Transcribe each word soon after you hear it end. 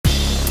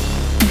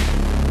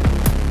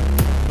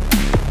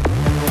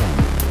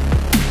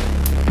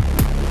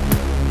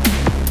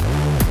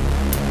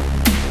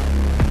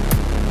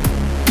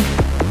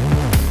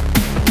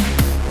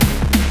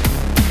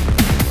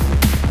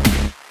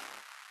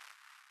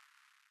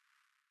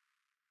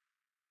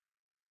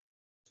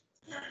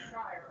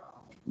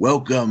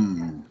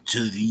Welcome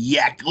to the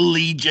Yak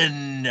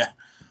Legion,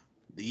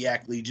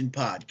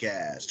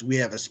 podcast. We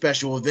have a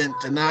special event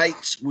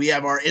tonight. We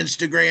have our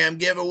Instagram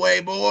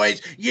giveaway,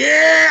 boys.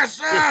 Yeah,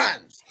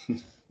 sons!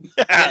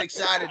 Get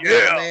excited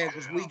now, man,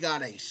 because we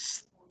got a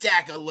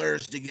stack of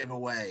lures to give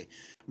away.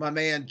 My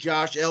man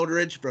Josh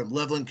Eldridge from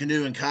Loveland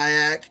Canoe and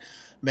Kayak,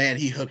 man,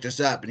 he hooked us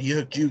up and he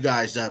hooked you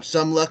guys up.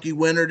 Some lucky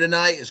winner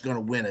tonight is going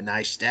to win a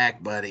nice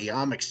stack, buddy.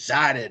 I'm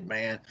excited,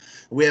 man.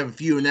 We have a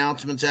few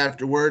announcements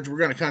afterwards. We're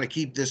going to kind of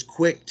keep this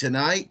quick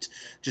tonight.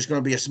 Just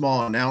going to be a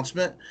small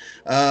announcement.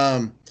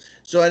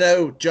 So I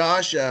know,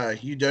 Josh,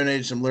 you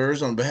donated some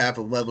lures on behalf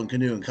of Loveland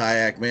Canoe and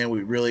Kayak, man.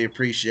 We really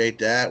appreciate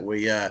that.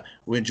 We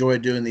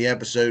enjoyed doing the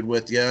episode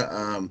with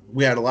you.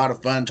 We had a lot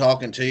of fun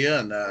talking to you,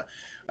 and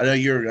I know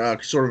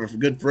you're sort of a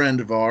good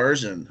friend of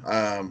ours, and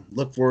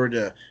look forward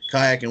to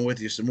kayaking with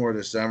you some more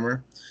this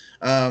summer.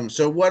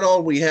 So what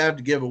all we have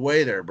to give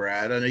away there,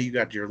 Brad? I know you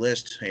got your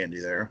list handy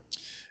there.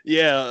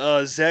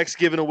 Yeah, Zach's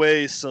giving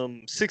away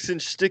some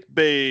 6-inch stick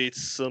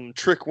baits, some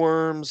trick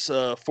worms,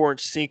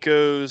 4-inch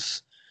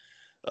Cincos,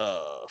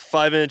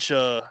 5-inch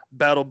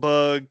battle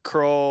bug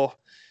crawl,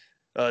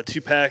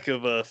 2-pack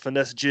of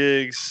finesse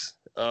jigs.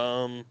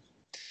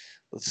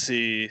 Let's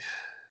see.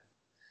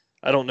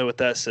 I don't know what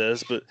that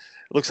says, but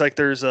it looks like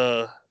there's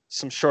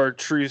some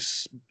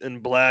chartreuse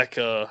and black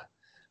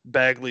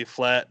Bagley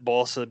flat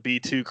balsa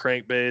B2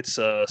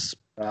 crankbaits,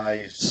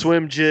 Nice.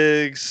 swim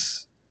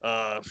jigs,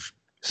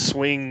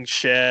 swing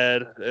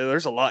shad.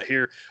 There's a lot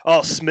here.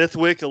 Oh,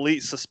 Smithwick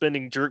Elite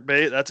suspending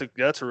jerkbait.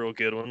 That's a real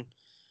good one.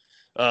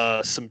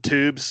 Some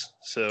tubes.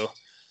 So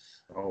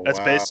that's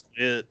wow.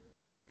 basically it.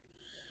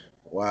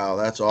 Wow,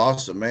 that's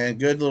awesome, man.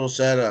 Good little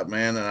setup,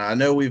 man. And I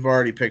know we've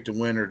already picked a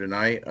winner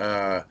tonight.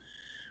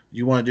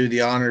 You want to do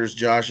the honors,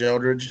 Josh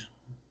Eldridge?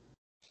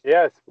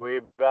 Yes,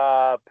 we've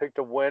picked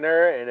a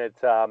winner, and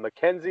it's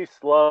Mackenzie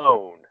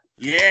Sloan.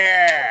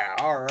 Yeah,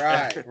 all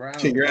right.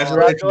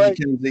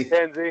 Congratulations,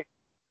 Mackenzie.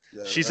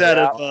 She's out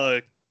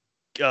of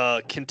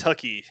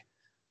Kentucky,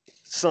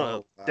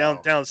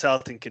 down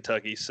south in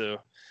Kentucky. So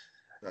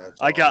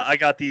I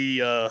got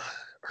the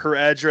her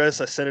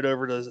address. I sent it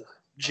over to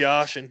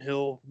Josh, and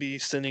he'll be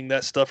sending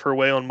that stuff her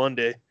way on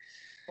Monday.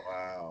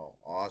 Wow,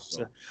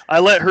 awesome. So I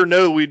let her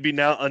know we'd be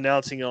now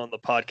announcing it on the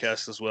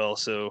podcast as well.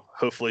 So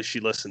hopefully she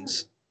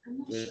listens.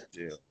 Good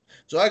deal.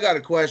 So I got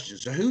a question.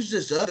 So who's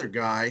this other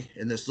guy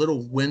in this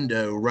little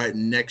window right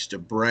next to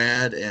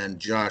Brad and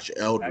Josh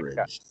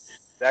Eldridge?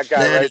 That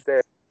guy right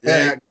there.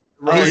 Yeah,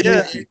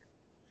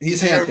 he's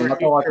handsome.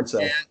 That's all I can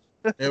say.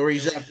 Where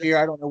he's up here,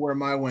 I don't know where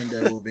my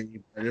window will be,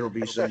 but it'll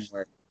be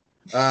somewhere.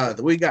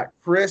 We got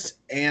Chris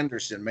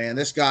Anderson, man.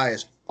 This guy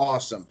is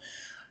awesome.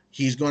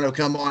 He's going to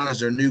come on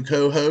as our new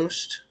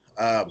co-host.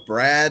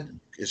 Brad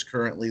is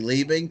currently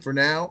leaving for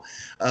now.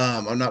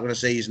 I'm not going to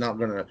say he's not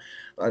going to.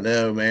 I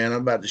know, man.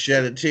 I'm about to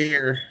shed a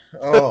tear.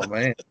 Oh,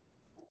 man.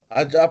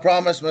 I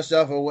promised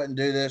myself I wouldn't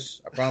do this.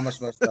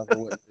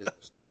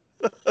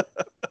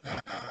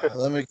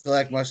 Let me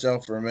collect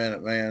myself for a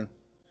minute, man.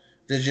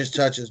 This just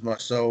touches my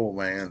soul,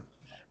 man.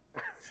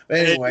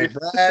 Anyway,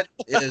 Brad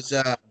is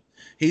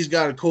he's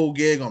got a cool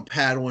gig on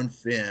Paddle and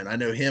Fin. I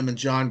know him and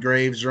John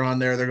Graves are on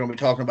there. They're going to be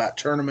talking about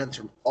tournaments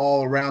from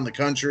all around the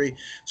country.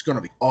 It's going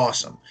to be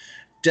awesome.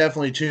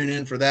 Definitely tune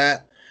in for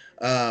that.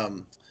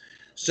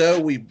 So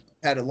we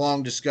had a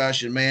long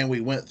discussion, man.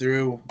 We went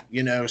through,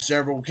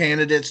 several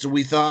candidates that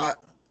we thought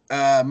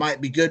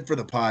might be good for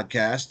the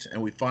podcast, and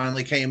we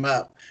finally came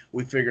up.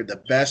 We figured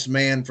the best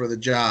man for the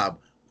job,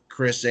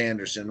 Chris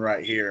Anderson,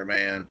 right here,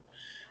 man.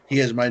 He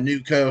is my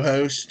new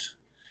co-host.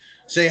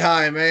 Say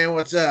hi, man.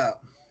 What's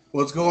up?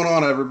 What's going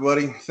on,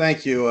 everybody?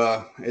 Thank you.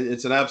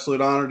 It's an absolute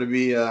honor to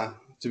be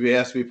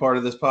asked to be part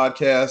of this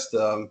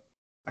podcast.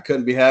 I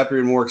couldn't be happier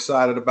and more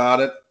excited about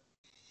it,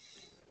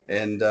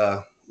 and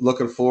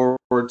looking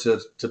forward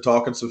to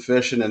talking some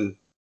fishing, and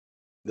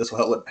this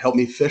will help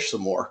me fish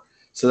some more.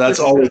 So that's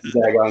always a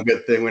daggone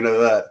good thing. We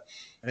know that.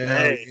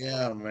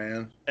 Yeah,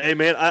 man. Hey,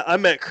 man, I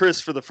met Chris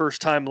for the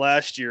first time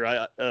last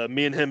year.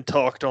 Me and him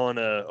talked on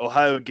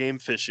Ohio game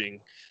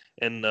fishing,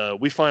 and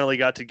we finally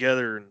got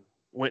together and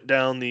went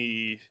down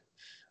the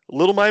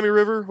Little Miami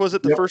River. Was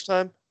it the first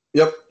time?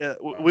 Yep. Yeah,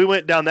 we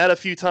went down that a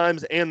few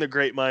times, and the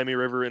Great Miami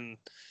River, and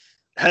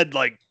had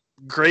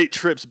great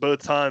trips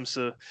both times.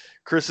 So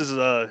Chris has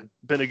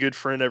been a good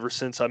friend ever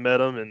since I met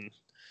him, and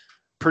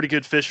pretty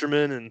good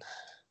fisherman. And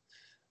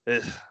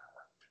the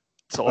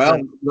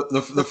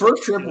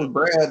first trip with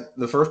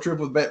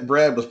Brad,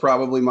 Brad was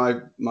probably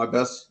my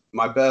best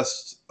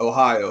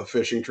Ohio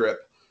fishing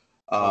trip.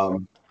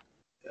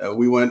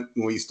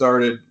 We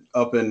started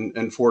up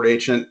in Fort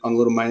Ancient on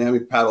Little Miami,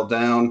 paddled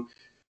down.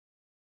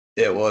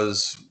 It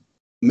was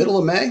middle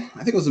of May.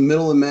 I think it was the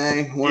middle of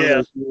May, one of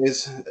those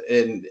days,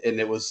 and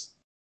it was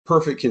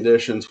perfect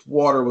conditions.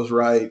 Water was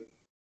right,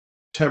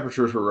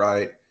 temperatures were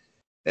right,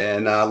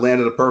 and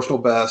landed a personal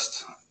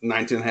best,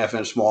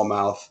 19.5-inch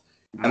smallmouth.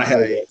 And I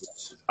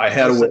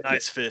had a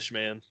nice fish,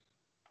 man.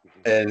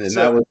 And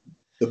that was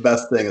the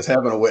best thing is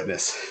having a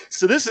witness.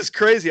 So this is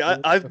crazy.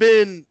 I've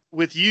been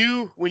with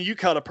you when you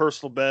caught a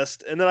personal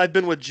best, and then I've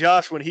been with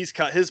Josh when he's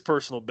caught his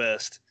personal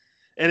best,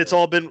 and it's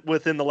all been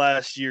within the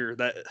last year.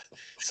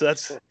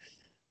 That's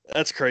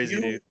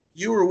crazy, dude.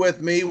 You were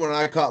with me when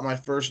I caught my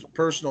first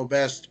personal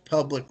best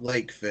public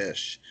lake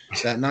fish,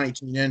 that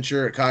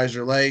 19-incher at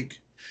Kaiser Lake.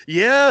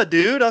 Yeah,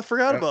 dude, I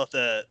forgot about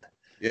that.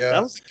 Yeah,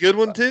 that was a good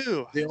one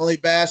too. The only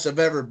bass I've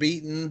ever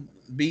beaten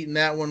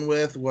that one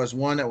with was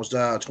one that was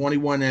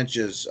 21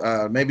 inches,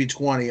 maybe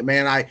 20.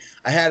 Man, I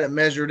had it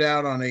measured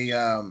out on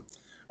a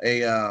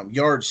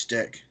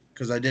yardstick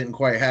because I didn't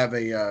quite have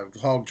a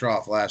hog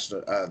trough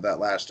that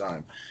last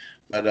time.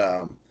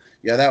 But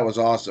yeah, that was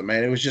awesome,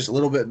 man. It was just a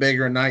little bit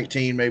bigger in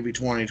 19, maybe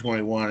 20,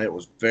 21. It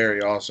was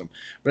very awesome.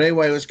 But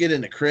anyway, let's get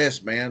into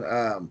Chris, man.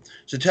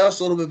 So tell us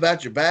a little bit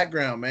about your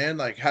background, man.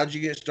 Like, how'd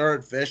you get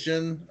started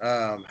fishing?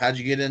 How'd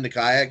you get into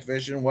kayak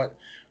fishing? What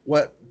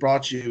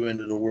brought you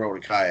into the world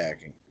of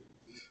kayaking?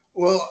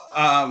 Well,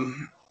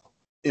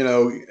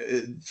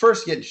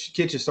 first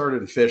get you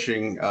started in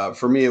fishing.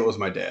 For me, it was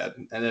my dad,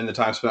 and then the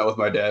time spent with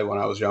my dad when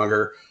I was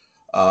younger.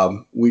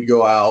 We'd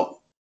go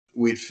out,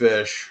 we'd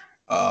fish.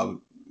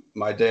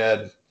 My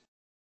dad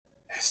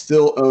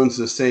still owns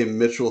the same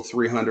Mitchell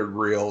 300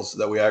 reels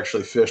that we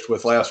actually fished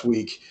with last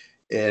week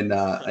in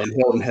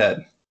Hilton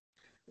Head.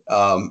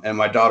 And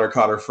my daughter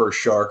caught her first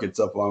shark.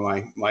 It's up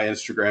on my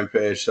Instagram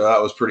page. So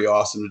that was pretty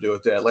awesome to do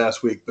with that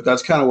last week. But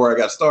that's kind of where I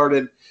got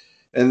started.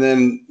 And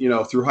then,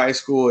 through high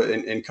school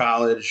and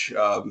college,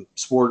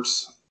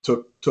 sports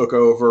took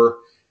over.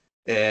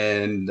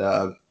 And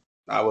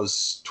I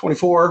was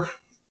 24,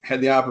 had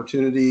the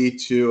opportunity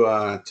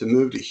to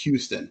move to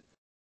Houston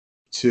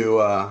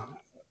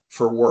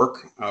for work.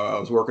 I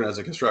was working as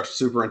a construction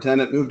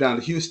superintendent, moved down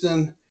to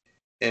Houston.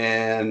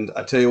 And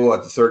I tell you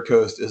what, the Third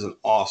Coast is an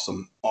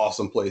awesome,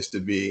 awesome place to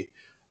be.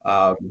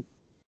 A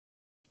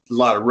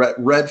lot of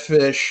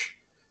redfish,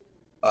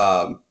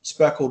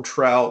 speckled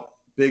trout,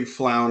 big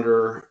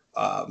flounder.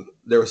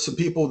 There were some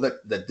people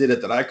that did it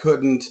that I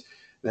couldn't.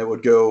 That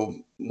would go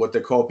what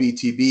they call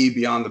BTB,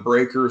 beyond the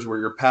breakers, where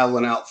you're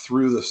paddling out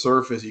through the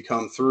surf as you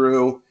come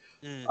through.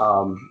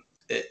 And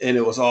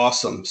it was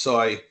awesome.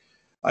 So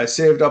I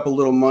saved up a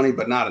little money,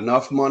 but not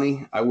enough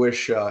money. I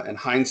wish, in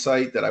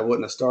hindsight, that I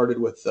wouldn't have started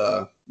with,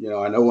 I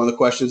know one of the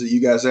questions that you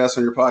guys ask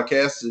on your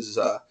podcast is,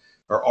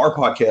 or our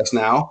podcast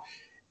now,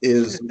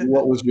 is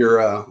what was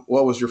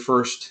your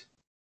first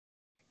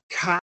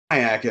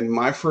kayak? And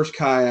my first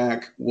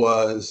kayak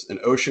was an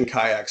Ocean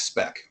Kayak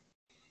Spec,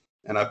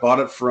 and I bought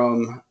it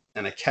from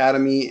an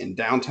academy in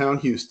downtown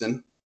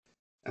Houston.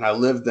 And I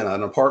lived in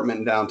an apartment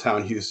in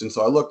downtown Houston,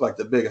 so I looked like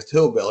the biggest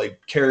hillbilly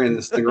carrying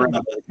this thing around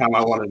every time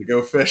I wanted to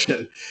go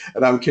fishing.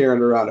 And I'm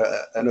carrying around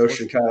an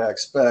Ocean Kayak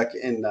Spec.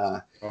 And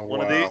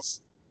one of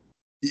these?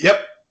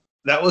 Yep,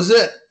 that was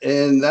it.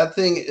 And that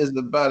thing is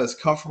about as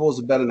comfortable as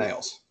a bed of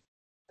nails.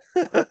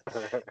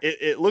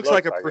 It looks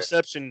like a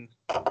Perception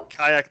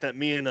kayak that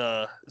me and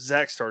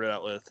Zach started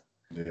out with.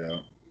 Yeah.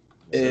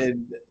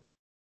 And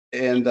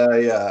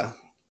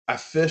I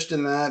fished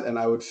in that, and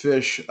I would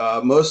fish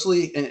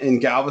mostly in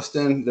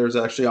Galveston. There's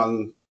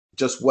actually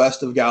just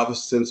west of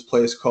Galveston's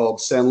place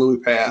called San Luis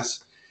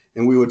Pass,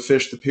 and we would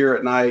fish the pier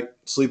at night,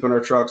 sleep in our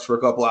trucks for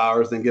a couple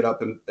hours, then get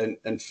up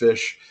and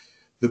fish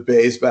the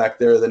bays back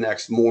there the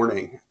next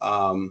morning.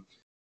 The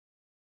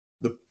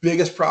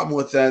biggest problem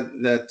with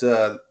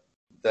that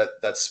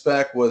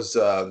spec was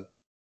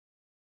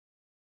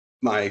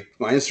my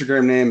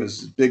Instagram name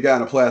is Big Guy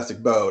in a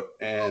Plastic Boat,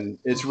 and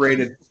it's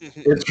rated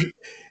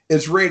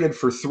it's rated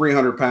for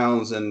 300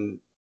 pounds. And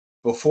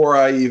before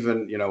I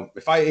even,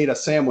 if I ate a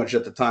sandwich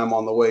at the time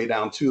on the way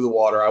down to the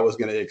water, I was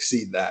going to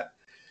exceed that.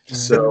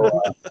 So,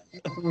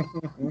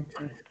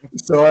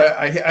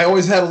 I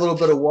always had a little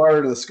bit of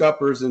water to the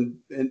scuppers, and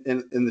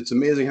it's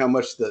amazing how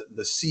much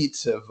the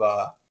seats have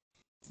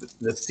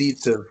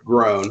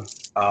grown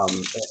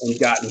and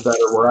gotten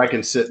better where I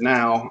can sit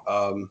now.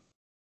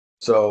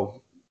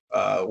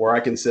 Where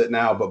I can sit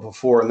now, but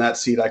before in that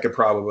seat, I could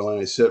probably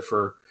only sit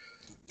for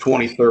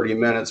 20, 30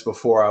 minutes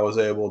before I was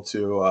able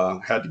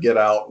to, had to get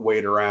out,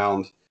 wait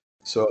around.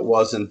 So it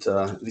wasn't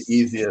the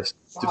easiest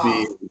to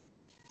be.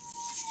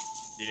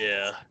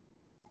 Yeah.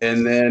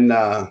 And then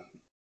down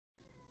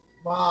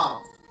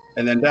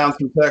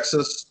through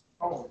Texas,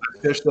 I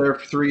fished there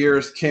for 3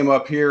 years, came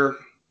up here,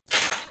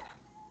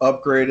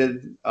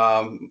 upgraded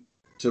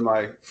to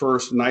my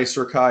first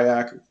nicer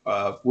kayak,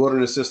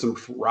 Wilderness System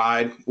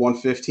Ride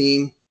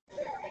 115.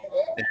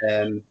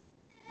 And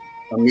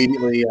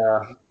immediately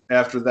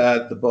after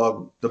that, the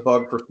bug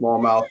for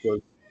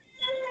smallmouth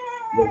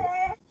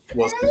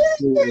was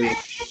completely.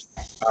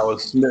 I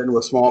was smitten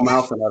with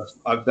smallmouth, and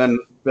I've been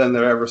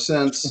there ever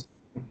since.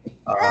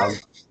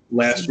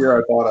 Last year,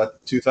 I bought a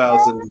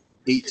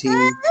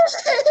 2018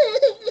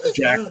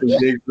 Jackson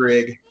Big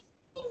Rig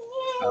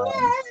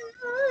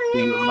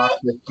in rock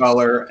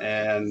color,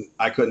 and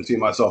I couldn't see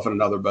myself in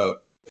another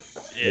boat.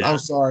 Yeah. I'm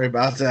sorry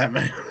about that,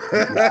 man.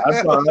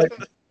 That's all right.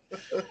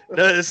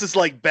 No, this is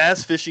like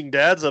bass fishing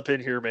dads up in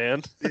here,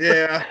 man.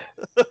 Yeah.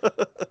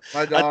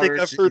 My I daughter, think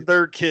I've heard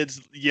their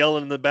kids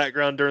yelling in the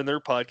background during their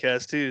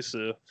podcast too,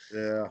 so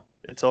yeah.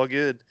 it's all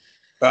good.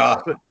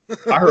 I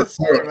heard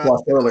Sorry Eric about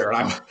fluff earlier,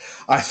 and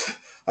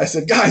I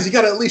said, guys, you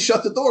got to at least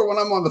shut the door when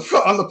I'm on the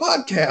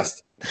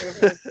podcast.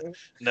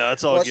 No,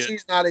 it's all Well, good.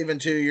 she's not even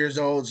 2 years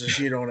old, so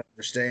she don't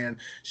understand.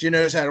 She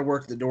knows how to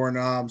work the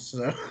doorknobs,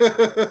 so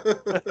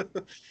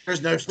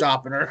there's no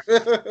stopping her.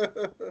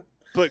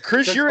 But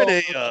Chris, you're in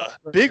a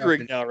big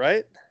rig now,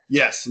 right?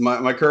 Yes,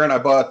 my current. I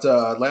bought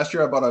last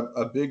year. I bought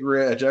a big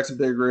rig, a Jackson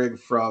big rig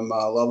from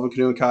Loveland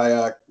Canoe and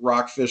Kayak,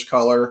 Rockfish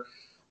color.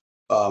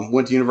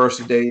 Went to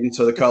University of Dayton,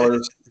 so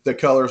the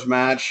colors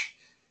match.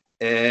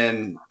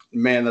 And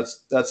man,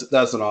 that's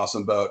an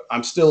awesome boat.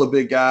 I'm still a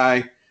big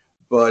guy,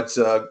 but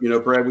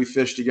Brad, we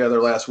fished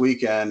together last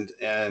weekend,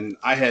 and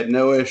I had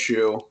no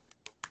issue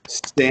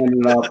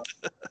standing up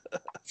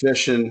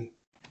fishing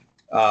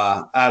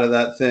out of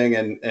that thing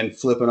and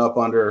flipping up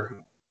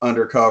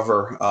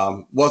undercover.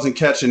 Wasn't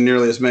catching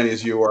nearly as many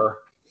as you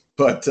were,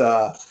 but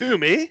Who,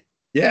 me?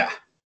 yeah.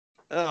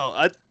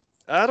 Oh,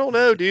 I don't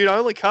know, dude. I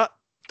only caught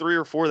 3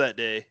 or 4 that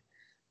day.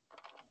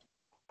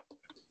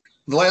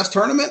 The last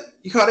tournament,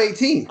 you caught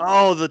 18.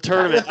 Oh, the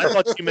tournament. I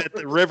thought you meant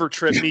the river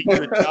trip me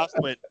you and Josh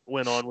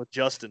went on with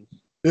Justin.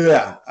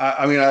 Yeah,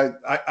 I mean,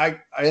 I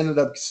ended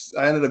up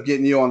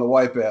getting you on the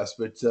white bass,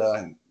 but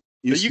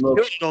you killed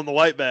it on the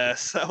white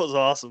bass. That was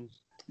awesome.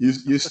 You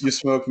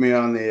smoked me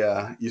on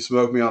the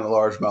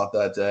largemouth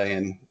that day,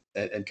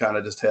 and kind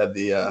of just had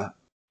the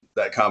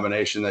that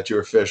combination that you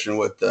were fishing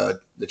with the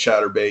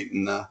chatterbait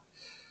and the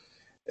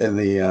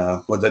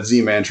with that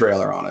Z-Man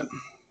trailer on it.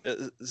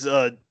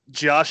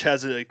 Josh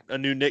has a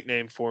new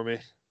nickname for me.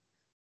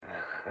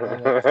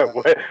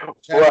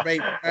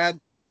 Chatterbait Brad.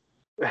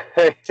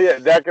 Yeah,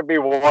 that could be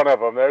one of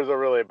them. There's a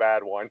really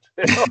bad one.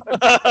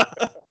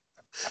 I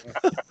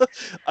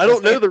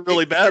don't know the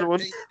really bad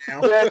one.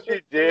 Yes,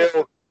 you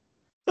do.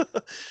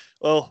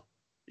 Well,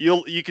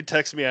 you can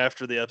text me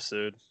after the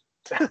episode.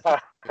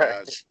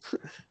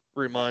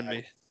 Remind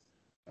me.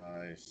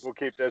 Nice. We'll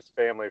keep this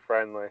family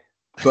friendly.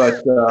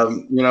 But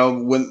when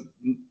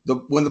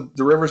the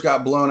rivers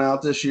got blown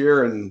out this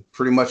year and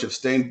pretty much have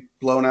stayed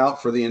blown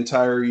out for the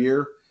entire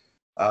year,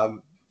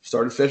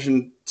 started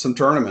fishing some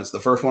tournaments. The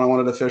first one I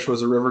wanted to fish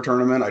was a river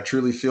tournament. I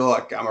truly feel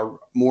like I'm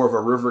more of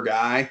a river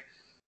guy.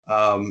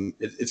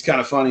 It's kind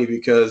of funny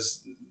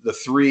because the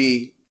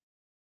three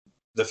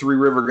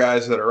river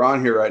guys that are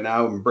on here right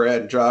now, and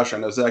Brad and Josh, I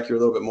know Zach, you're a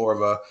little bit more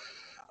of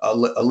a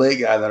lake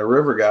guy than a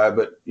river guy,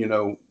 but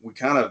we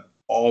kind of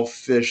all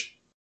fish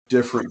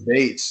different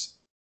baits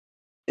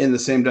in the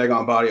same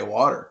daggone body of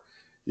water.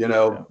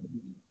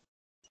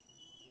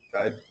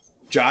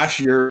 Josh,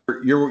 you're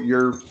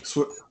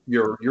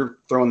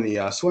throwing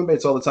the swim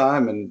baits all the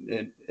time,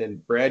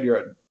 and Brad,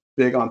 you're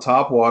big on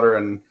top water,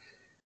 and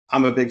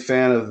I'm a big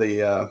fan of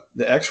the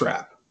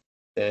X-Wrap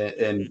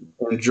and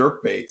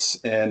jerk baits,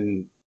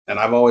 and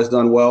I've always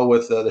done well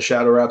with the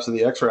shadow wraps and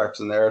the X-Wraps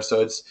in there. So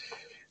it's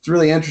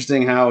really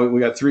interesting how we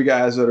got 3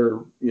 guys that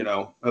are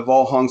have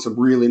all hung some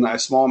really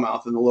nice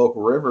smallmouth in the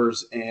local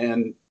rivers,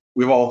 and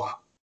we've all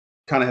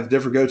kind of have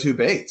different go-to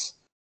baits.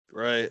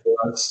 Right. So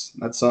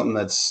that's something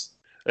that's.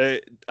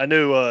 Hey, I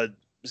know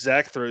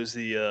Zach throws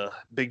the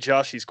big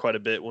Joshies quite a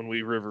bit when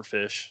we river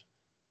fish,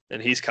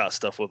 and he's caught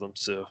stuff with them.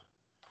 So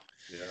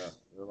Yeah,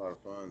 they're a lot of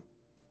fun.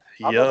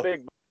 I'm a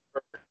big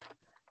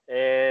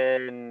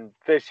and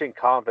fishing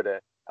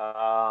confident.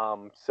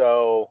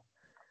 So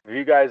if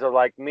you guys are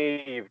like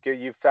me,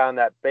 you've found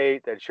that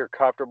bait that you're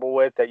comfortable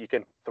with, that you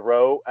can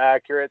throw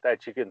accurate,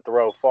 that you can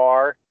throw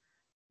far,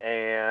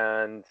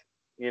 and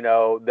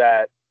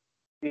that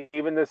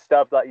even the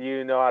stuff that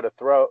you know how to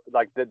throw,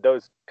 like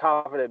those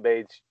confident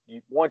baits,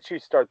 once you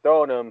start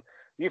throwing them,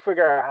 you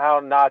figure out how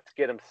not to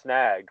get them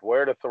snagged,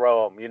 where to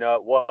throw them,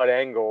 at what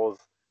angles,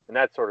 and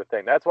that sort of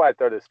thing. That's why I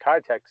throw this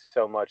Kitex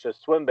so much, the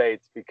swim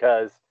baits,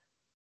 because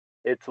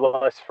it's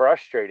less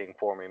frustrating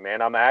for me,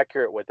 man. I'm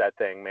accurate with that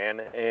thing, man.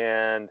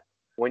 And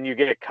when you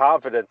get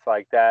confidence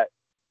like that,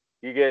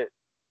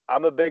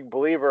 I'm a big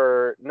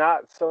believer,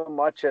 not so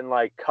much in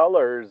like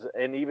colors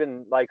and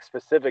even like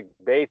specific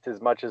baits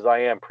as much as I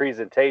am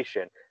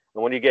presentation.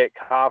 And when you get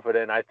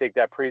confident, I think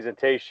that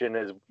presentation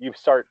is, you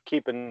start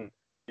keeping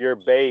your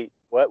bait,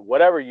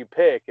 whatever you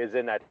pick, is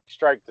in that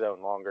strike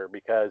zone longer,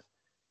 because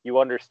you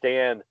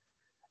understand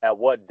at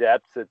what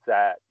depths it's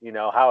at,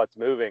 how it's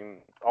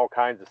moving, all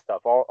kinds of stuff,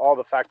 all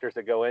the factors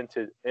that go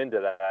into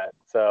that.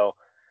 So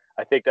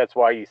I think that's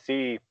why you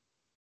see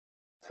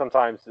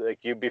sometimes, like,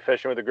 you'd be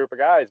fishing with a group of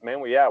guys, man.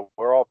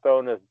 We're all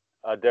throwing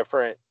a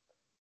different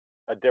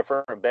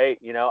bait.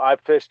 I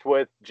fished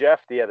with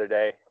Jeff the other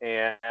day,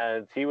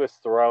 and he was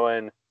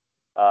throwing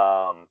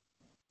a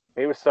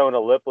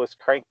lipless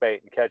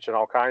crankbait and catching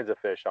all kinds of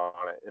fish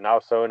on it, and I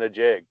was throwing a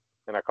jig,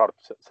 and I caught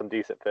some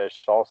decent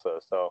fish also.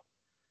 So,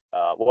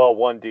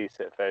 one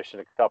decent fish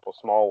and a couple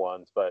small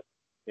ones, but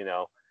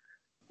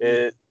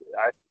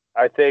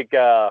I think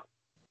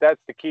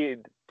that's the key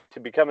to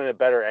becoming a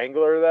better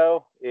angler,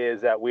 though, is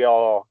that we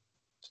all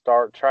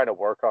start trying to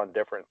work on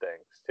different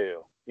things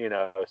too.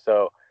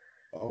 So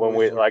when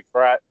we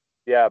Brad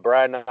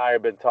and I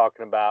have been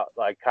talking about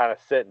like kind of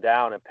sitting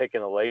down and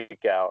picking a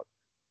lake out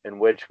in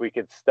which we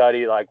could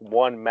study like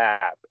one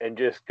map and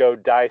just go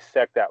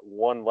dissect that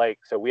one lake,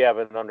 so we have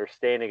an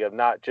understanding of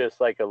not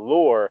just like a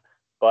lure,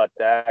 but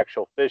the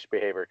actual fish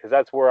behavior, because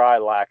that's where I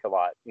lack a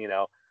lot.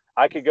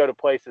 I could go to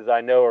places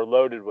I know are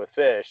loaded with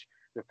fish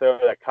and throw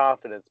that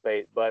confidence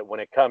bait, but when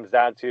it comes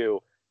down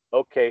to,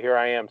 okay, here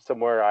I am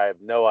somewhere I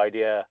have no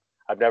idea,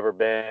 I've never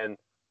been,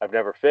 I've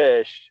never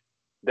fished,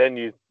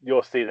 then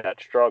you'll see that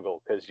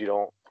struggle, because you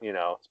don't,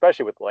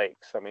 especially with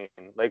lakes. I mean,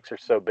 lakes are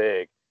so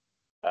big.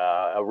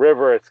 A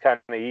river, it's kind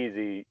of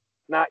easy,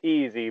 not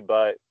easy,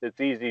 but it's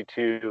easy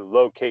to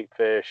locate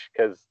fish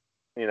because,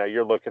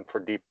 you're looking for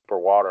deeper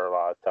water a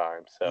lot of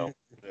times. So,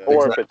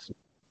 or if it's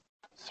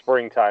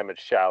springtime,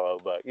 it's shallow,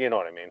 but you know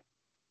what I mean?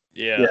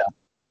 Yeah.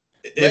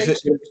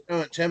 Lakes are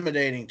so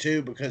intimidating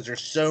too, because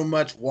there's so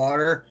much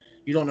water,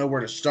 you don't know where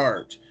to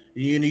start.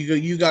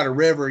 You got a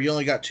river, you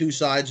only got two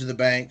sides of the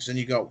banks, and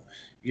you go,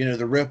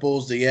 the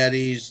ripples, the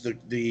eddies,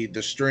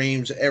 the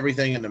streams,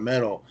 everything in the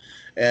middle.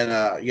 And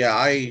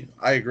I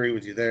agree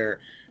with you there.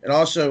 And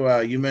also,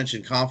 you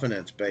mentioned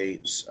confidence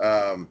baits.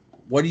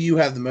 What do you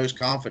have the most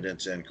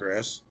confidence in,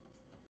 Chris?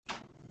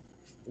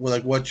 Well,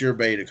 like, what's your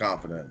bait of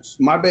confidence?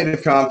 My bait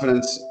of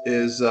confidence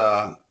is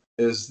the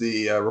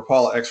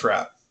Rapala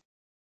X-Wrap.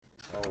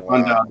 Oh, wow.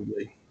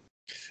 Undoubtedly.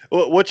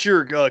 Well, what's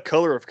your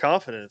color of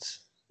confidence?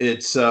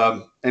 It's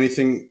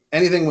anything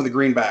with a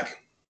green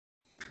back.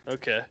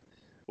 Okay.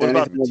 What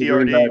about the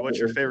TRD? What's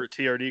your favorite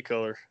TRD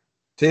color?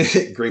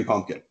 Green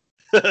pumpkin.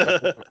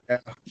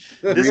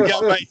 This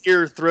guy right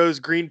here throws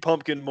green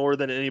pumpkin more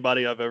than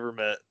anybody I've ever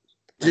met.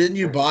 Didn't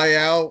you buy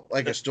out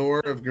like a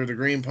store of the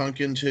green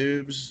pumpkin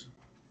tubes?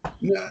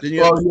 No,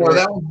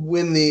 that was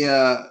when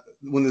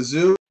the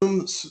Zoom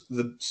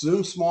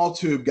small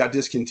tube got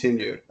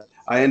discontinued.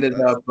 I ended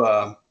up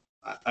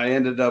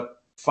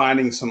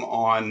finding some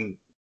on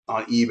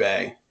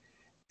eBay,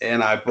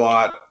 and I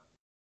bought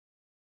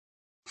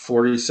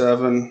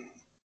 47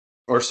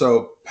 or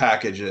so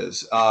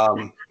packages.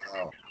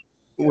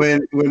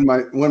 When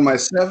my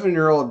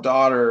 7-year-old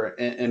daughter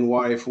and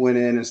wife went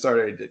in and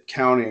started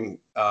counting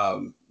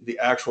the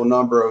actual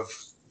number of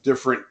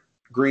different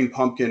green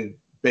pumpkin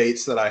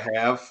baits that I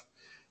have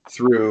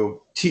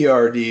through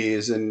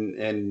TRDs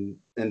and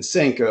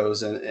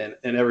Senkos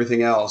and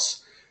everything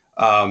else,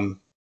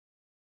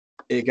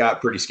 it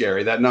got pretty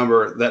scary. That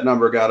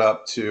number got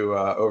up to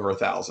over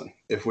 1,000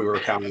 if we were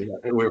counting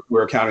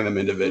them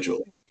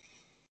individually.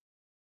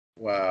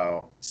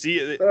 Wow.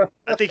 See,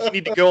 I think you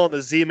need to go on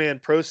the Z-Man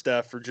Pro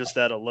staff for just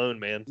that alone,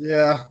 man.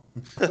 Yeah.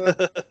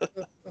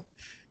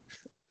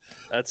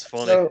 That's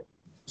funny.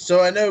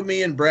 So I know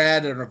me and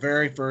Brad in our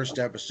very first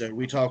episode,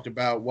 we talked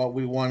about what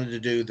we wanted to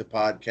do the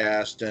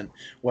podcast and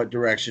what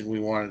direction we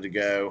wanted to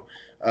go.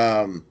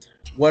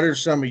 What are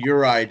some of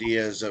your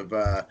ideas of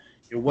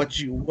what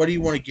do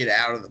you want to get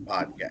out of the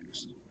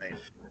podcast? Man?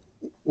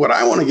 What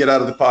I want to get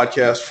out of the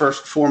podcast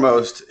first and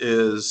foremost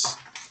is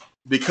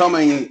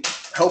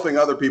helping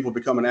other people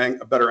become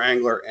a better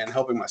angler, and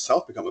helping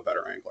myself become a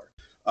better angler.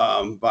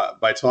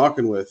 By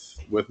talking with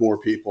more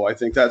people, I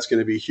think that's going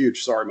to be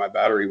huge. Sorry, my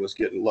battery was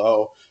getting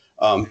low.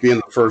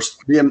 Being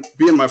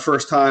my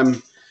first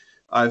time,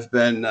 I've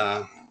been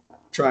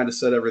trying to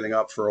set everything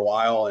up for a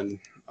while, and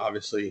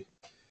obviously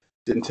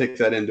didn't take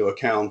that into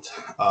account.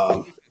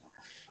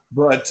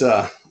 But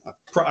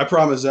I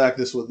promise, Zach,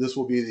 this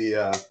will be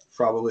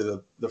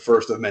probably the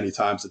first of many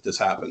times that this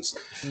happens.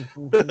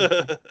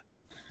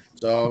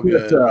 It's all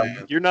good,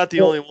 man. You're not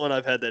the only one.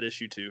 I've had that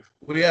issue too.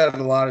 We had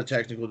a lot of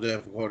technical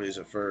difficulties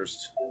at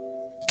first,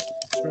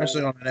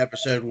 especially on an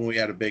episode when we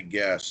had a big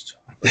guest.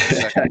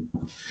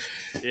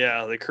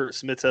 Yeah, the Kurt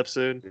Smith's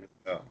episode.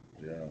 Yeah.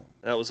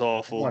 That was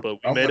awful, but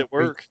we made it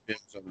work.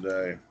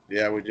 Someday.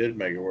 Yeah, we did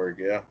make it work,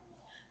 yeah.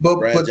 But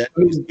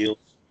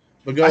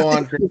go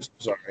on, Chris.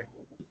 Sorry.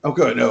 Oh,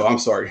 good. No, I'm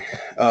sorry.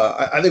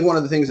 I think one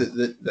of the things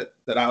that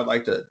I would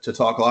like to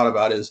talk a lot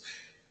about is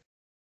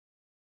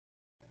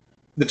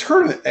the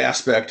tournament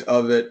aspect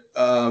of it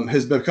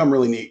has become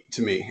really neat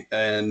to me.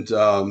 And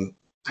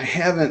I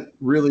haven't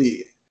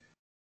really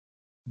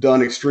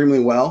done extremely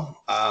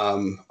well.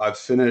 I've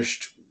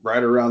finished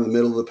right around the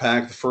middle of the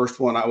pack. The first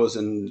one I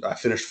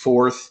finished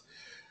fourth.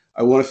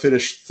 I want to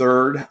finish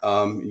third.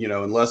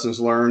 And lessons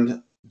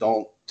learned,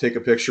 don't take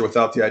a picture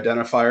without the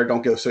identifier.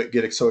 Don't get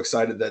so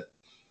excited that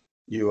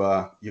you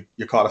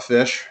caught a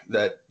fish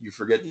that you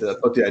forget to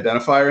put the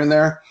identifier in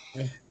there.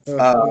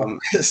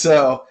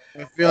 So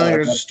I feel like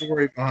there's a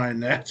story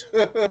behind that.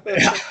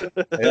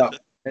 yeah,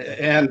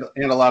 and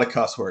a lot of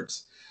cuss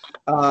words.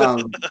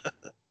 But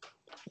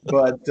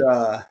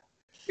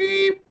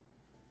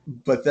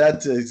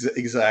that's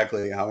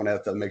exactly. I'm gonna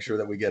have to make sure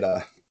that we get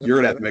a. You're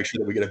gonna have to make sure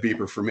that we get a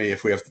beeper for me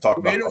if we have to talk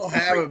about. We don't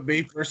have a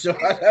beeper, so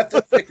I have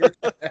to figure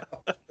it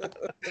out.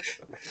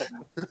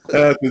 I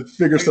have to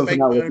figure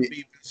something out with the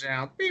beep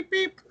sound. Beep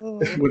beep.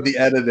 with the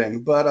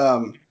editing, but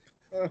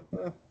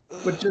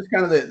But just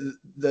kind of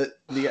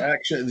the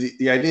action,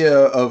 the idea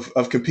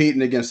of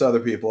competing against other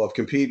people, of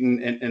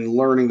competing and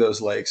learning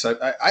those lakes.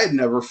 I had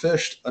never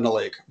fished in a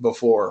lake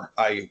before.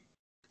 I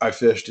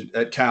fished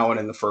at Cowan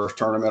in the first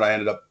tournament. I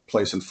ended up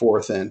placing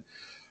fourth in.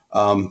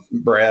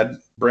 Brad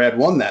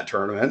won that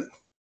tournament,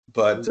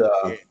 but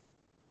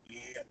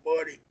yeah,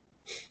 buddy.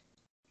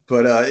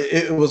 But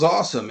it was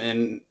awesome,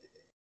 and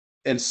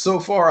so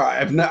far I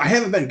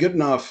haven't been good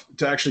enough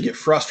to actually get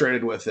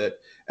frustrated with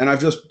it, and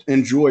I've just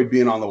enjoyed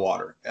being on the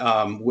water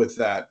with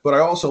that. But I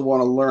also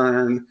want to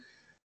learn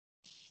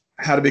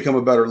how to become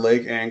a better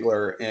lake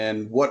angler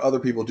and what other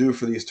people do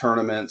for these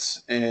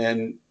tournaments,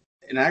 and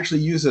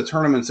actually use the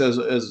tournaments as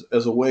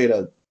a way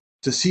to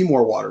see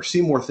more water,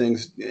 see more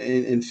things,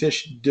 and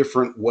fish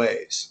different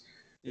ways.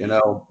 You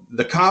know,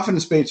 the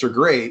confidence baits are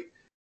great,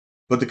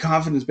 but the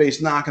confidence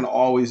bait's not going to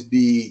always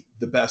be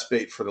the best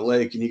bait for the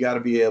lake, and you got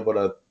to be able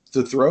to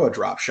throw a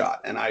drop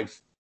shot. And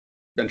I've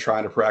been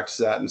trying to practice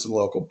that in some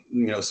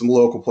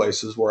local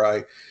places where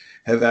I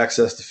have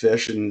access to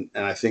fish, and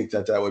I think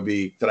that would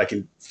be that I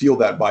can feel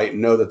that bite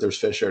and know that there's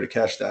fish there to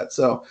catch that.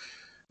 So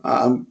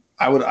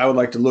I would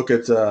like to look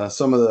at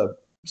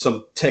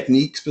some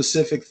technique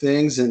specific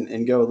things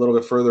and go a little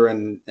bit further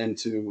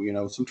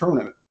into some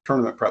tournament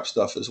prep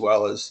stuff, as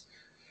well as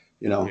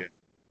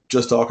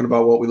just talking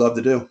about what we love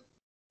to do.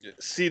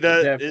 See,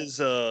 that's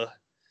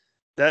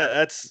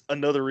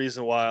another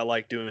reason why I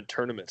like doing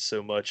tournaments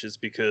so much, is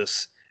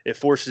because it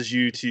forces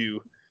you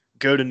to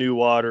go to new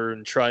water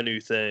and try new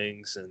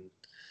things, and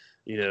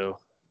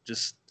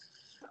just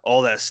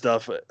all that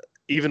stuff.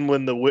 Even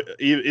when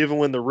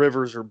the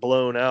rivers are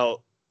blown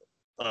out,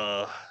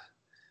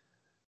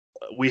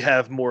 we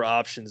have more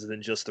options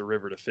than just the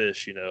river to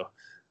fish.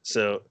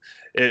 So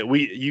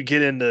you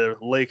get into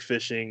lake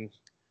fishing,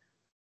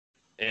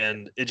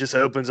 and it just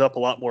opens up a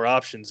lot more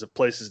options of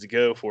places to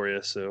go for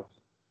you. So,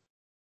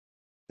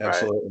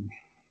 absolutely.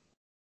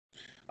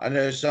 I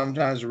know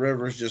sometimes the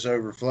river's just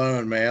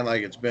overflowing, man,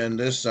 like it's been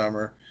this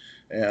summer,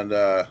 and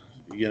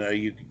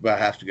you about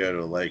have to go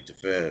to a lake to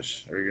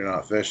fish, or you're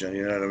not fishing.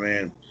 You know what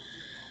I mean?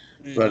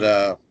 But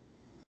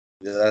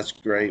yeah, that's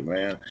great,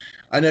 man.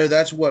 I know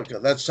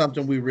that's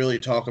something we really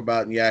talk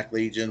about in Yak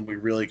Legion. We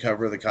really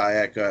cover the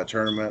kayak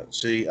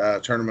tournaments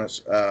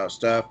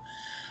stuff.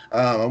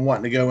 I'm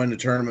wanting to go into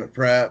tournament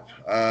prep.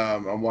 I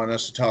want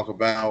us to talk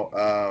about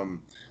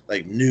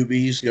like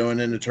newbies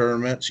going into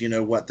tournaments,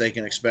 what they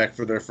can expect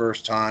for their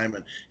first time,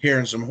 and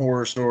hearing some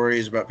horror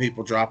stories about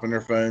people dropping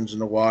their phones in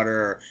the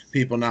water, or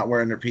people not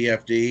wearing their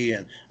PFD.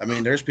 And I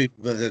mean, there's people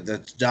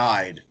that's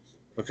died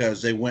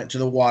because they went to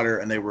the water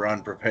and they were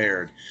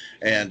unprepared.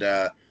 And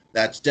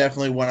that's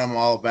definitely what I'm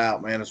all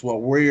about, man. It's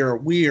what we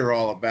are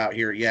all about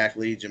here at Yak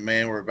Legion,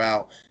 man. We're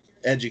about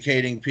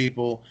educating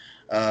people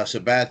so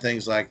bad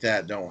things like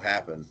that don't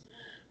happen.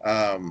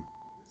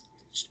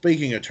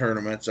 Speaking of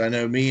tournaments, I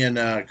know me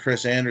and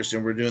Chris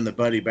Anderson, we're doing the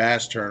Buddy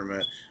Bass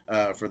tournament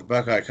for the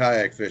Buckeye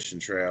Kayak Fishing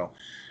Trail.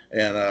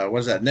 And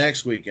what's that,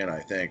 next weekend, I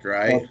think,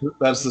 right?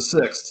 That's the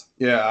 6th.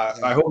 Yeah,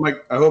 I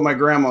hope my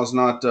grandma's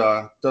not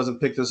doesn't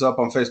pick this up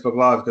on Facebook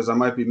Live, because I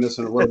might be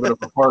missing a little bit of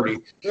a party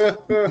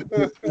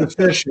to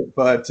fish it.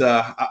 But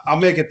I'll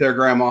make it there,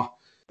 Grandma.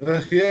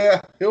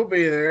 Yeah, he'll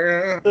be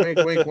there. Wink,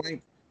 wink,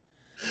 wink.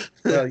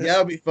 Yeah,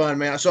 it'll be fun,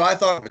 man. So I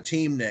thought of a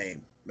team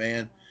name,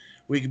 man.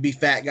 We could be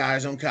Fat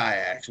Guys on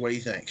Kayaks. What do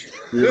you think?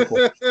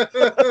 Beautiful.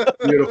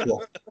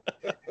 Beautiful.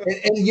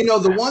 And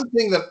the one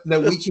thing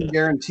that we can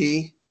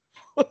guarantee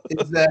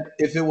is that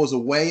if it was a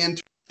weigh-in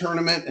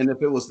tournament, and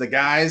if it was the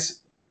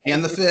guys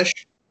and the fish,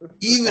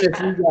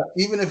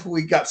 even if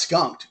we got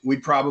skunked,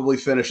 we'd probably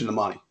finish in the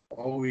money.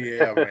 Oh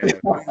yeah, man.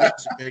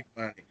 That's big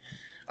money.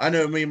 I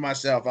know me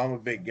myself, I'm a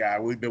big guy.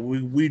 We'd be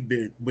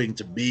winning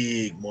to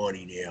big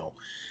money now.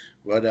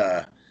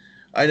 But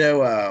I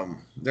know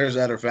there's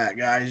other fat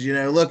guys.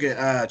 Look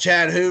at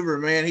Chad Hoover,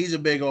 man. He's a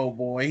big old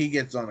boy. He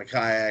gets on a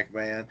kayak,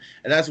 man.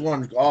 And that's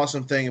one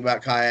awesome thing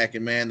about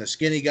kayaking, man. The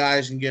skinny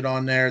guys can get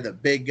on there. The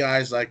big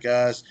guys like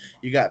us.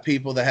 You got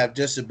people that have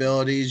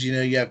disabilities.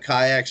 You have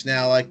kayaks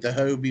now like the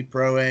Hobie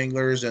Pro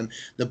Anglers and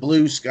the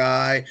Blue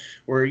Sky,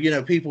 where,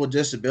 people with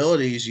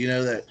disabilities,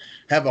 that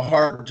have a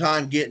hard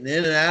time getting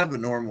in and out of a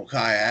normal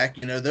kayak.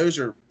 Those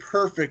are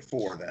perfect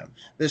for them.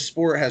 This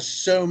sport has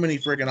so many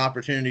freaking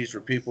opportunities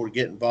for people to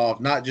get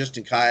involved, not just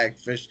in kayak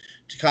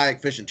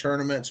fishing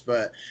tournaments,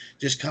 but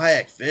just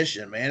kayak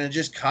fishing, man, and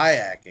just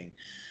kayaking.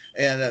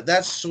 And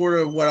that's sort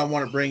of what I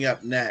want to bring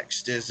up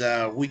next is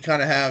I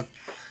kind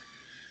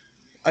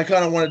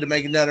of wanted to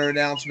make another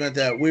announcement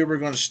that we were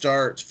going to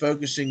start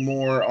focusing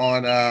more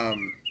on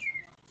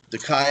the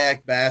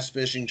kayak bass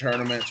fishing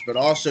tournaments, but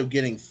also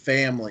getting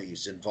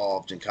families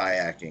involved in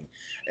kayaking.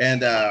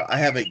 And I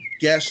have a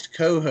guest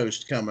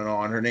co-host coming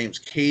on. Her name's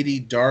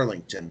Katie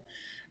Darlington,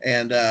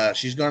 and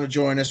she's going to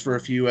join us for a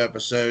few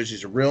episodes.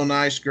 She's a real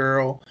nice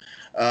girl.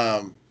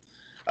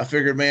 I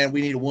figured, man,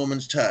 we need a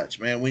woman's touch,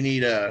 man. We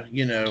need a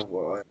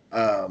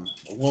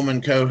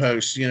woman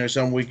co-host,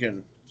 someone we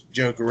can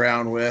joke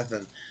around with.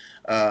 And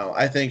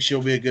I think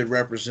she'll be a good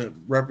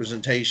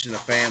representation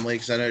of family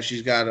because I know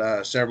she's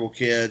got several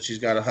kids. She's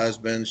got a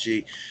husband.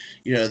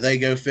 They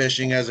go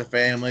fishing as a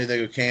family.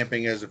 They go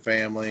camping as a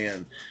family,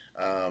 and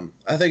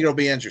I think it'll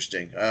be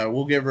interesting.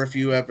 We'll give her a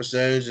few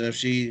episodes, and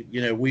if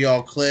we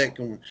all click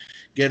and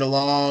get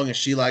along, and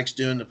she likes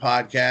doing the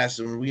podcast,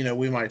 and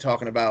we might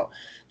talk about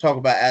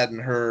adding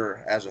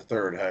her as a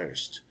third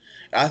host.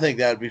 I think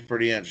that would be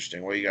pretty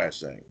interesting. What do you guys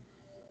think?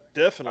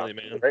 Definitely,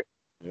 man.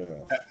 Yeah.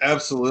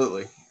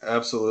 Absolutely.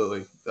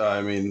 Absolutely.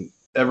 I mean,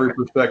 every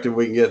perspective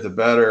we can get, the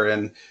better.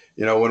 And,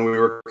 when we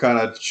were kind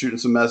of shooting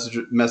some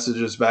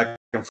messages back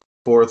and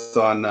forth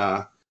on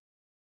the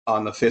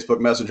Facebook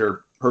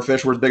Messenger, her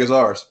fish were as big as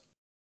ours.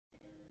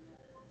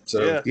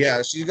 So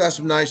yeah, she's got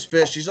some nice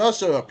fish. She's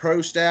also a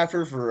pro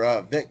staffer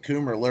for Vic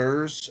Coomer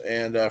Lures,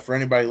 and for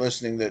anybody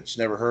listening that's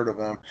never heard of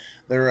them,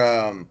 they're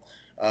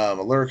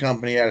a lure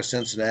company out of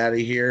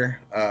Cincinnati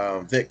here.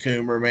 Vic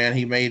Coomer, man,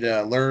 he made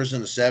lures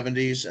in the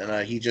 70s,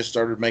 and he just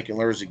started making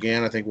lures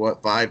again, I think,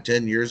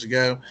 5-10 years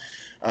ago.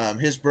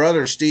 His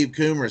brother, Steve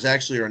Coomer, is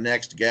actually our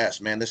next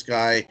guest, man. This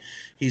guy,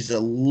 he's a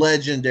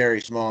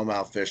legendary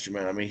smallmouth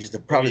fisherman. I mean, he's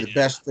probably the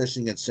best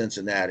fishing in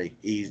Cincinnati.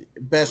 He's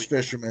best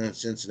fisherman in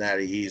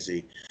Cincinnati,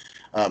 easy.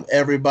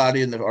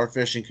 Everybody in our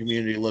fishing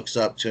community looks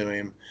up to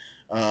him.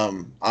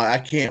 I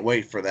can't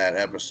wait for that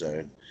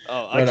episode.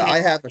 Oh, I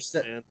have a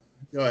set. Man.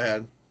 Go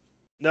ahead.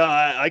 No,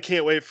 I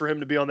can't wait for him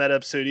to be on that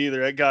episode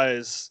either. That guy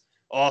is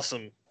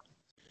awesome.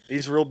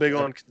 He's real big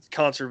on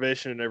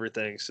conservation and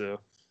everything, so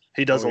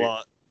he does a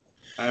lot.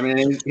 I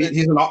mean,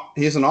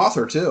 he's an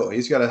author too.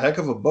 He's got a heck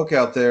of a book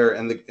out there,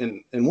 and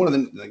one of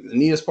the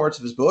neatest parts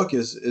of his book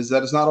is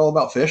that it's not all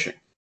about fishing.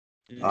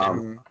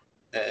 Mm-hmm.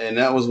 And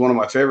that was one of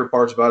my favorite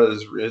parts about it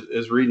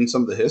is reading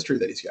some of the history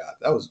that he's got.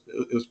 It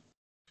was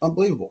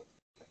unbelievable.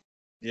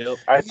 Yep,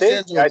 I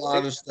think a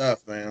lot of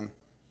stuff, man.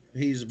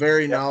 He's a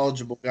very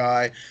knowledgeable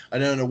guy. I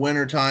know in the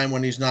wintertime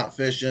when he's not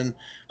fishing,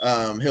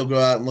 he'll go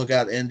out and look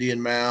at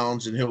Indian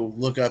mounds, and he'll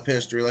look up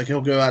history. Like he'll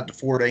go out to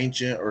Fort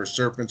Ancient or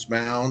Serpent's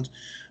Mound.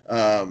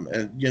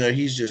 And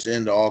he's just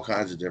into all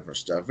kinds of different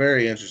stuff.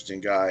 Very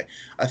interesting guy.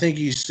 I think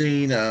he's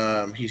seen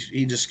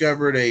he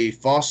discovered a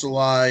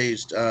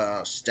fossilized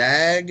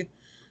stag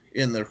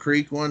in the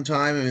creek one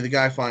time. I mean, the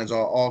guy finds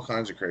all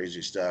kinds of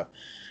crazy stuff.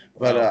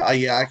 But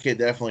I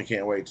definitely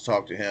can't wait to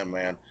talk to him,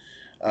 man.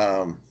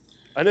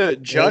 I know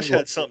Josh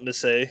had something to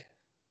say.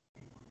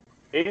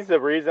 He's the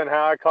reason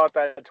how I caught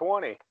that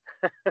 20.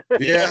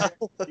 Yeah.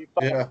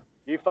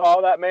 You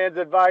follow that man's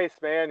advice,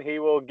 man. He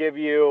will give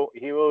you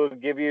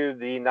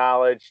the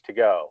knowledge to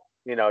go.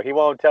 He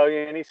won't tell you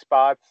any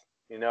spots.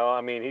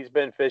 I mean, he's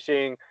been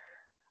fishing.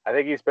 I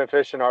think he's been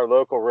fishing our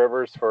local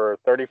rivers for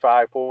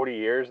 35, 40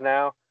 years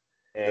now.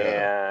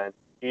 And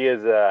he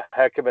is a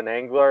heck of an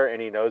angler,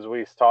 and he knows what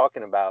he's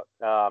talking about.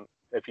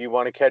 If you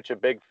want to catch a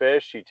big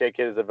fish, you take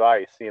his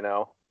advice,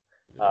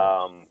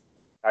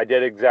 I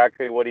did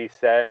exactly what he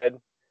said.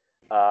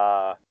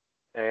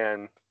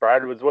 And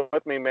Brad was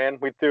with me, man.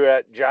 We threw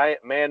that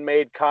giant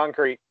man-made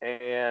concrete,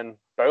 and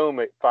boom,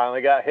 it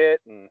finally got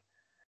hit, and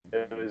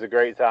it was a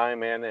great time,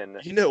 man. And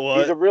you know what?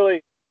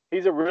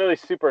 He's a really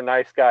super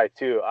nice guy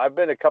too. I've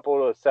been to a couple of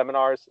those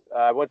seminars.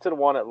 I went to the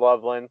one at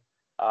Loveland.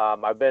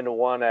 I've been to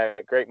one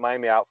at Great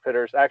Miami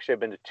Outfitters. Actually, I've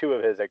been to two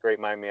of his at Great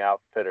Miami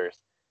Outfitters,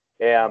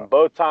 and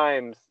both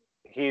times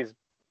he's,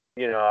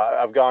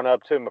 I've gone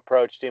up to him,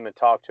 approached him, and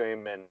talked to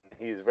him, and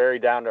he's very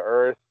down to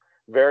earth,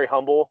 very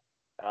humble.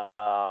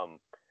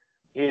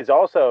 He's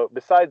also,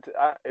 besides,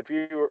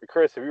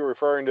 Chris, if you're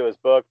referring to his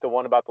book, the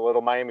one about the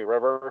Little Miami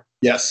River.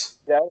 Yes.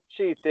 I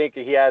actually think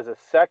he has a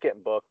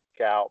second book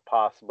out,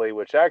 possibly,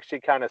 which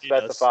actually kind of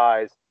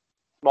specifies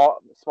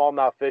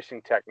smallmouth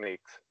fishing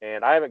techniques.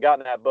 And I haven't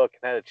gotten that book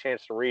and had a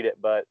chance to read it,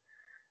 but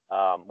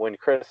when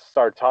Chris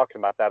started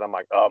talking about that, I'm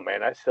like, oh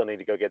man, I still need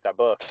to go get that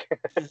book.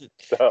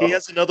 So, he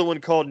has another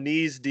one called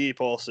Knees Deep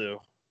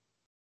also.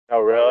 Oh,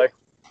 really?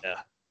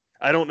 Yeah.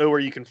 I don't know where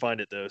you can find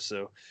it though.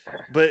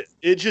 But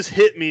it just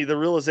hit me. The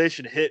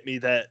realization hit me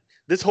that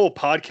this whole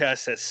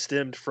podcast has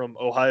stemmed from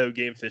Ohio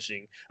game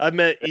fishing. I've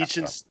met each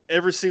and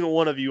every single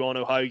one of you on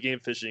Ohio game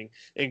fishing,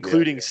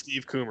 including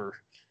Steve Coomer.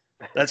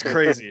 That's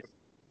crazy.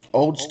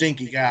 Old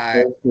stinky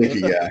guy.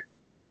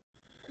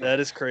 That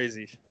is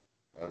crazy.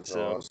 That's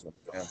awesome.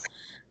 Yeah.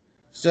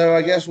 So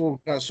I guess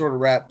we'll kind of sort of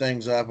wrap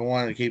things up. I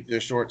wanted to keep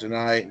this short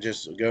tonight and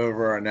just go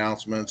over our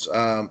announcements.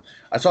 I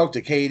talked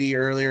to Katie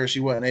earlier. She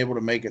wasn't able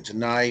to make it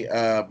tonight,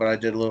 but I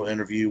did a little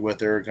interview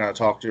with her, kind of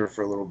talked to her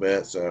for a little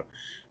bit. So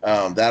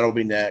that'll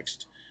be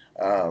next.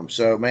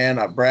 So, man,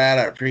 Brad,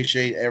 I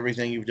appreciate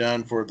everything you've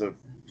done for the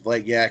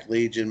Lake Yak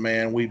Legion,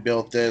 man. We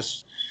built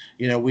this.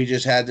 We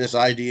just had this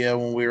idea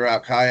when we were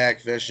out kayak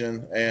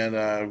fishing,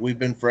 and we've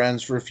been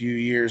friends for a few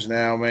years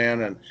now,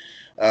 man.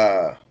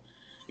 And,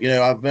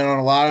 I've been on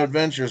a lot of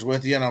adventures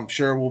with you, and I'm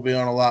sure we'll be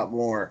on a lot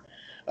more.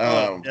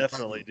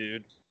 Definitely,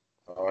 dude.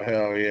 Oh,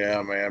 hell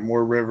yeah, man.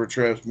 More river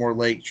trips, more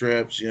lake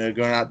trips, going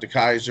out to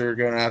Kaiser,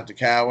 going out to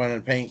Cowan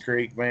and Paint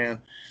Creek, man.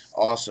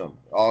 Awesome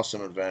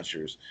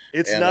adventures.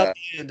 It's not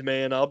the end,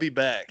 man. I'll be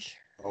back.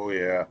 Oh,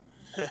 yeah.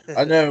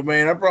 I know,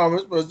 man. I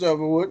promised myself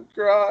I wouldn't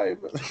cry.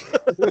 But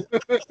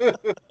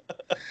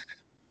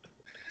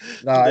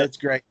no, it's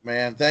great,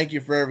 man. Thank you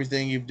for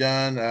everything you've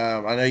done.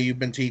 I know you've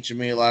been teaching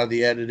me a lot of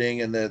the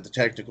editing and the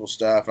technical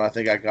stuff, and I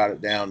think I got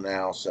it down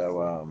now.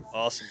 So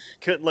awesome.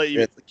 Can't leave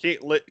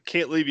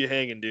you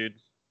hanging, dude.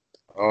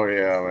 oh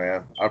yeah,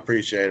 man. I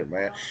appreciate it,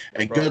 man. No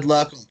And problem. good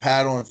luck on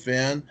Paddle and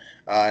Finn.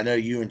 I know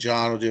you and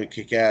John will do a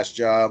kick-ass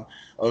job.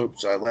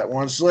 Oops, I let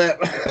one slip.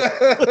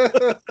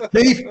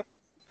 Beef.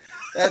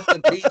 That's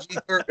the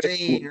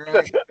PG-13,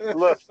 right?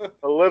 Look,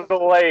 a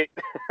little late.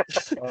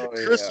 Oh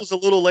Chris yeah. was a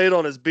little late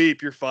on his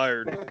beep. You're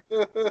fired.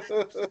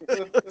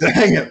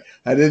 Dang it.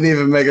 I didn't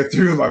even make it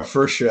through my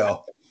first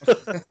shell.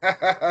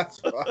 That's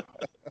fine.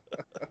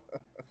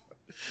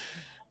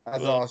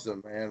 That's Well,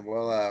 awesome, man.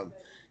 Well,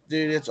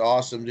 dude, it's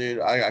awesome, dude.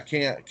 I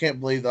can't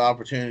believe the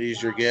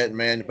opportunities you're getting,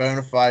 man.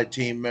 Bona fide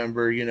team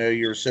member, you know,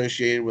 you're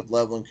associated with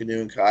Loveland Canoe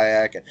and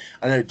Kayak, and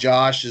I know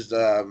Josh is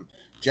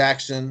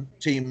Jackson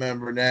team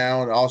member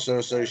now, and also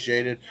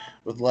associated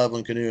with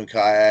Loveland Canoe and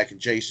Kayak, and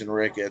Jason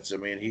Ricketts. I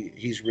mean,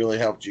 he's really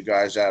helped you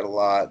guys out a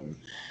lot, and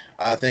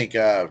I think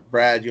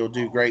Brad, you'll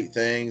do great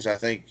things. I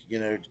think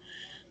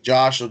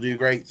Josh will do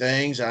great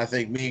things, and I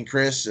think me and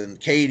Chris and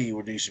Katie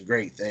will do some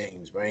great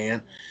things,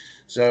 man.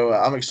 So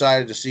I'm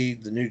excited to see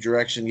the new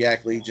direction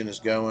Yak Legion is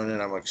going, and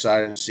I'm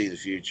excited to see the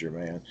future,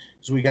 man.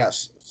 Because we got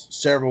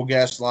several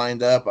guests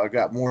lined up. I've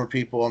got more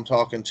people I'm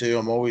talking to.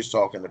 I'm always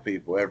talking to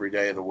people every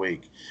day of the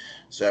week.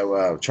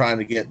 So trying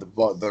to get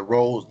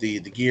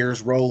the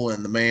gears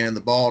rolling,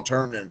 the ball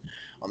turning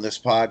on this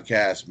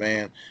podcast,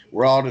 man.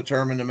 We're all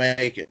determined to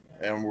make it,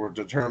 and we're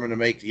determined to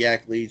make the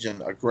Yak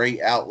Legion a great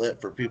outlet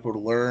for people to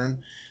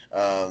learn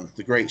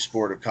the great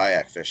sport of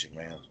kayak fishing,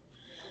 man.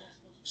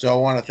 So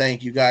I want to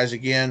thank you guys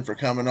again for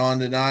coming on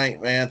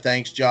tonight, man.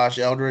 Thanks, Josh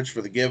Eldridge,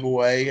 for the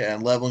giveaway,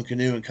 and Loveland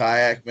Canoe and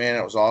Kayak, man.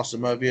 That was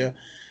awesome of you.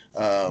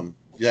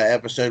 That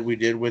episode we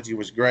did with you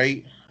was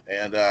great,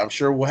 and I'm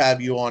sure we'll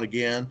have you on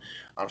again.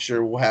 I'm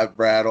sure we'll have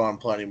Brad on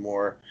plenty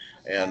more.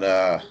 And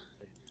I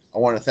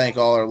want to thank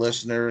all our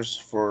listeners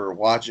for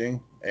watching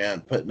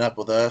and putting up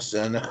with us,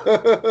 and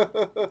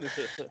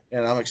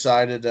and I'm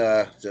excited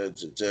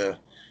to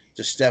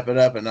step it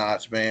up a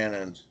notch, man,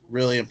 and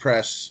really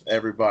impress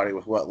everybody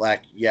with what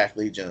Yak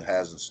Legion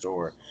has in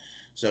store.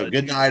 So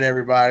good night,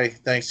 everybody.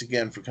 Thanks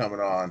again for coming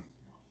on.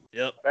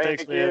 Yep. Thank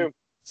Thanks, man. you.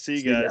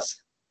 See you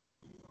guys.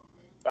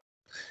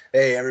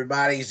 Hey,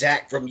 everybody.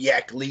 Zach from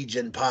Yak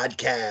Legion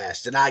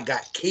Podcast, and I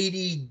got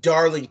Katie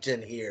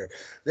Darlington here.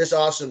 This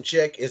awesome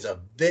chick is a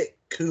Vic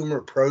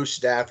Coomer pro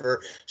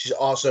staffer. She's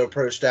also a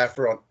pro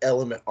staffer on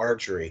Element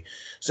Archery.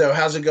 So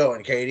how's it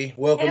going, Katie?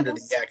 Welcome to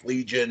the Yak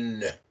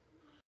Legion.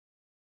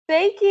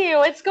 Thank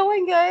you. It's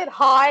going good.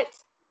 Hot.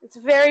 It's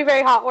very,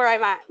 very hot where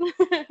I'm at.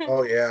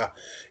 Oh, yeah.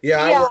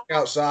 I work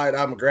outside.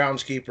 I'm a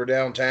groundskeeper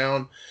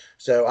downtown.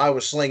 So I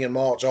was slinging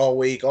mulch all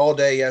week, all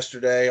day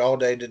yesterday, all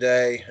day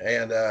today.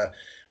 And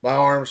my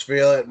arms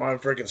feel it. My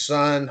freaking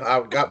son.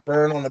 I got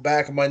burned on the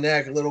back of my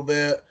neck a little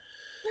bit.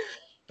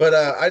 But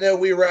I know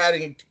we were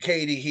adding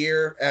Katie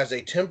here as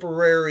a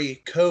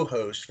temporary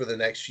co-host for the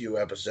next few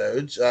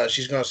episodes.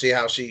 She's going to see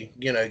how she,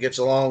 gets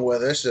along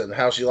with us and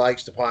how she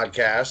likes the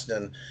podcast.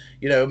 And,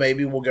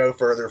 maybe we'll go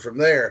further from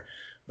there.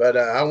 But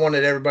I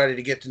wanted everybody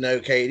to get to know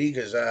Katie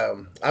because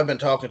I've been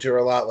talking to her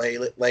a lot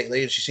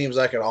lately, and she seems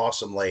like an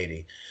awesome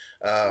lady.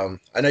 I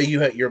know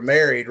you're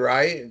married,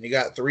 right? And you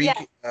got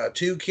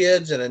two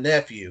kids and a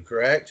nephew,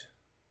 correct?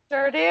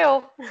 Sure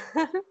do.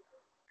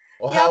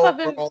 Well, how old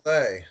are all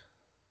they?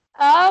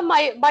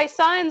 My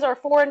sons are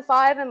 4 and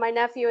 5, and my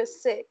nephew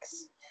is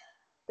 6.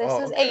 This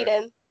is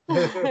Aiden.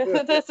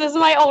 This is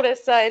my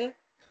oldest son.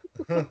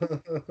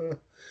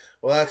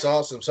 Well, that's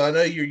awesome. So I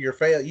know you and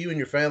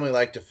your family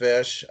like to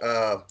fish.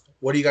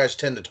 What do you guys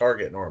tend to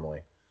target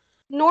normally?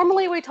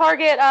 Normally, we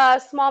target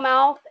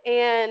smallmouth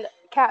and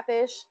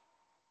catfish.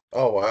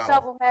 Oh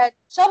wow!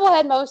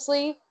 Shovelhead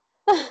mostly.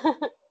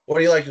 What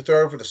do you like to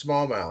throw for the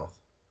smallmouth?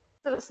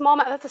 So the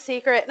smallmouth, that's a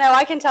secret. No,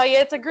 I can tell you,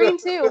 it's a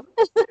green tube.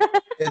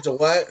 It's a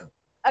what?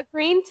 A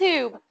green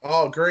tube.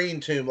 Oh, green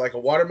tube, like a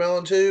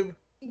watermelon tube?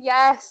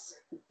 Yes.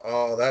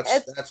 Oh,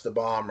 that's the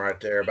bomb right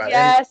there. About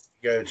yes.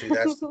 Go to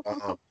that's the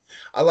bomb.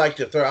 I like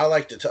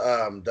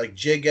to like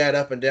jig that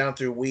up and down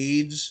through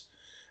weeds,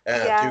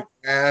 through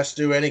grass,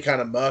 through any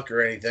kind of muck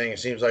or anything. It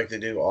seems like they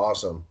do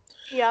awesome.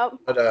 Yep.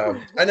 But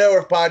I know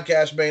our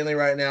podcast mainly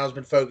right now has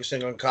been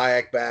focusing on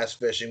kayak bass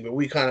fishing, but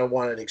we kind of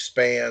wanted to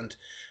expand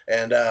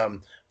and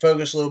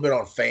focus a little bit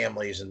on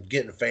families and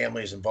getting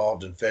families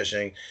involved in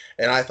fishing.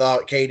 And I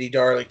thought Katie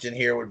Darlington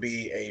here would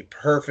be a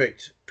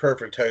perfect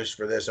host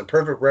for this and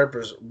perfect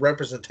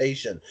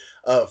representation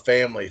of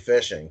family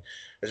fishing.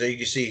 As you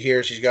can see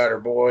here, she's got her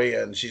boy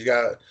and she's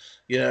got,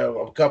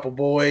 a couple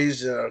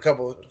boys and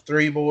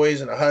three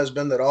boys and a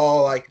husband that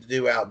all like to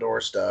do outdoor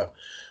stuff.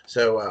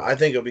 So I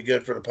think it'll be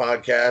good for the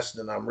podcast,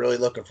 and I'm really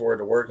looking forward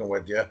to working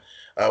with you.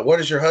 What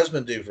does your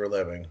husband do for a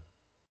living?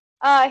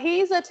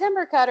 He's a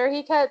timber cutter.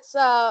 He cuts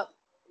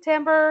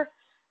timber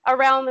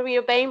around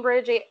the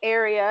Bainbridge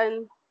area.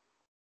 And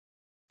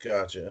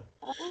Gotcha.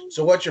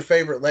 So what's your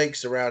favorite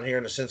lakes around here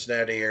in the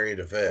Cincinnati area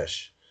to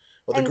fish?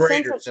 Well, the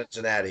greater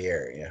Cincinnati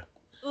area.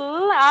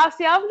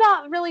 See, I've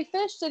not really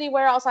fished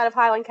anywhere outside of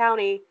Highland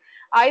County.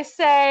 I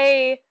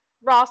say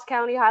Ross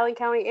County, Highland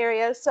County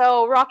area.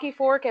 So Rocky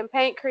Fork and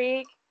Paint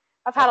Creek.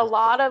 I've had a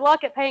lot of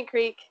luck at Paint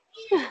Creek.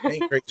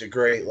 Paint Creek's a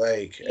great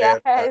lake.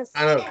 Yes.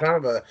 And, kind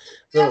of a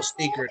little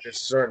secret that's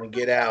starting to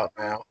get out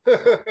now.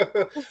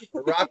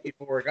 Rocky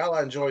Fork,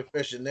 I enjoy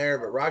fishing there,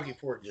 but Rocky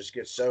Fork just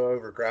gets so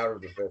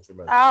overcrowded with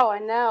fishermen. Oh, I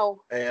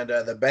know. And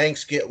the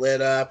banks get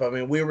lit up. I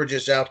mean, we were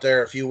just out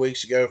there a few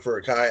weeks ago for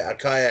a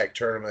kayak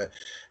tournament,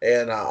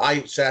 and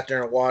I sat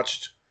there and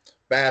watched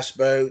bass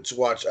boats,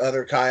 watched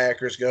other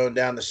kayakers going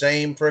down the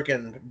same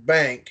freaking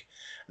bank.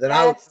 Then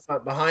I would come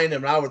up behind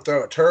them and I would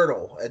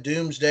throw a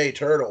doomsday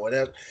turtle.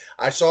 And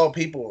I saw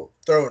people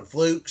throwing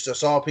flukes. I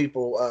saw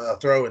people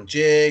throwing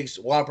jigs,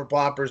 whopper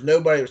ploppers.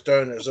 Nobody was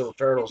throwing those little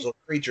turtles, little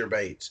creature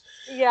baits.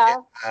 Yeah.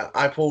 And,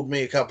 I pulled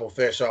me a couple of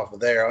fish off of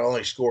there. I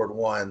only scored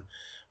one.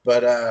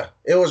 But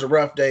it was a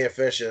rough day of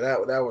fishing.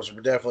 That was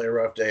definitely a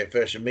rough day of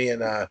fishing. Me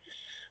and a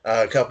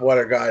couple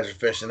other guys are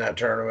fishing that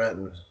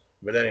tournament.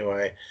 But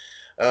anyway,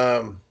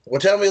 well,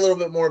 tell me a little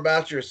bit more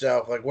about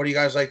yourself. Like, what do you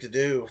guys like to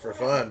do for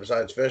fun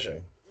besides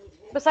fishing?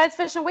 Besides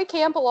fishing, we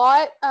camp a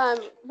lot.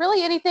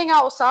 Really anything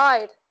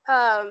outside.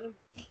 I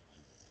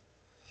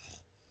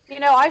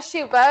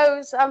shoot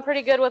bows. I'm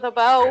pretty good with a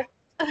bow.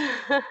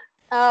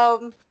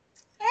 Hi,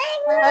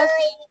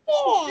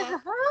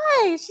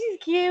 she's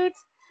cute.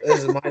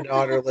 This is my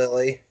daughter,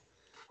 Lily.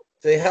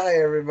 Say hi,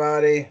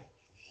 everybody.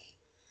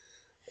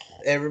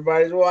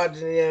 Everybody's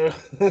watching you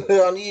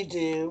on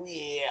YouTube.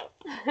 Yeah.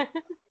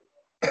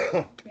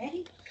 So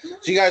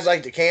you guys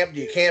like to camp? Do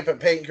you camp at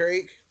Paint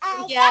Creek?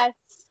 Yes.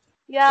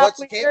 Yeah, what's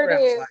the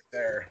campgrounds like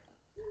there?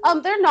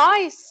 They're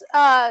nice.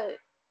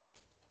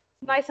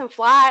 Nice and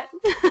flat.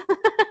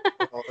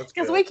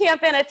 Because we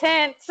camp in a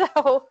tent,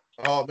 so.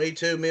 Oh, me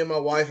too. Me and my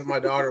wife and my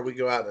daughter, we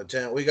go out in a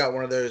tent. We got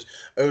one of those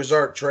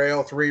Ozark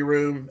Trail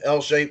 3-room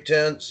L-shaped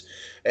tents,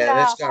 and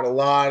it's got a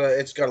lot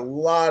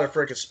of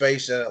freaking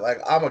space in it. Like,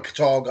 I'm a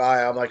tall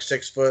guy. I'm like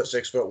 6 foot,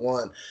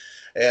 6'1",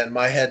 and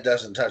my head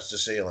doesn't touch the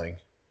ceiling,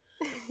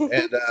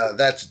 and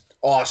that's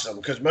awesome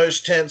because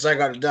most tents I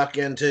got to duck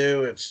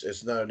into,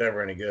 it's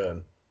never any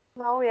good.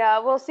 Oh yeah,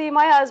 well, see,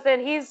 my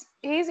husband, he's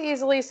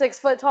easily 6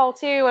 foot tall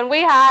too, and we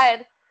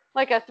had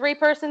like a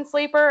 3-person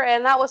sleeper,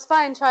 and that was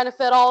fun trying to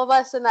fit all of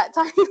us in that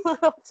tiny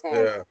little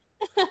tent.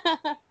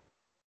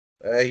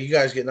 Yeah. You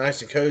guys get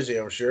nice and cozy,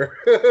 I'm sure.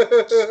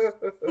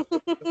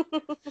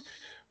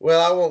 Well,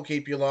 I won't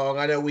keep you long.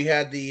 I know we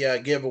had the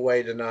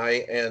giveaway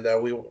tonight, and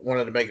we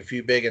wanted to make a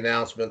few big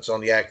announcements on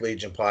the Yak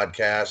Legion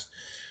podcast.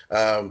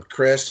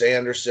 Chris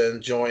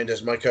Anderson joined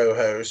as my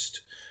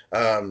co-host.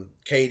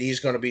 Katie's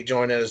going to be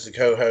joining as the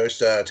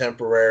co-host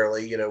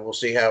temporarily. We'll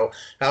see how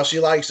she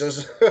likes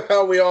us,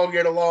 how we all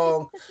get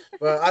along.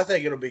 But I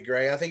think it'll be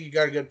great. I think you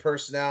got a good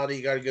personality,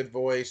 you got a good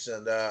voice,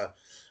 and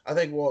I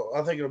think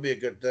it'll be a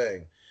good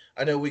thing.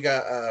 I know we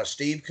got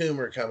Steve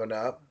Coomer coming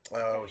up.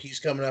 He's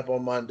coming up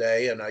on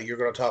Monday, and you're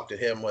going to talk to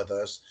him with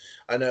us.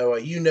 I know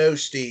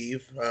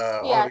Steve,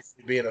 yes.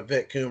 Obviously being a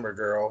Vic Coomer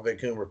girl,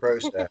 Vic Coomer Pro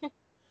Staff.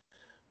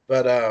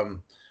 But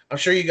I'm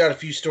sure you got a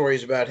few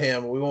stories about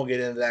him. We won't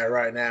get into that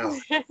right now.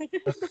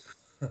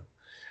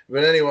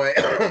 But anyway,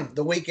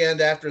 the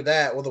weekend after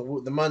that,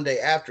 well, the Monday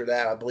after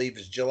that, I believe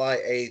is July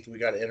 8th, we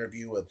got an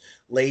interview with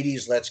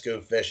Ladies Let's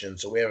Go Fishing.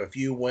 So we have a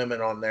few women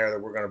on there that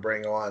we're going to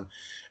bring on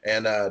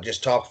and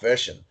just talk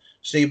fishing.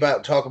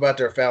 Talk about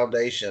their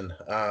foundation.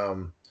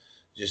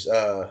 Just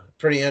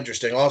pretty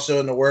interesting.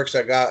 Also in the works,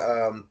 I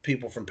got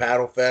people from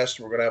Paddle Fest.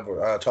 We're going to have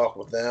a talk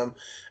with them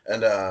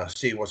and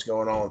see what's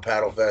going on with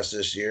Paddle Fest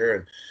this year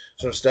and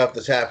some stuff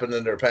that's happened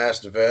in their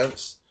past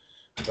events.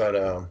 But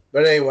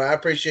anyway, I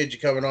appreciate you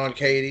coming on,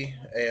 Katie,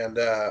 and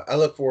I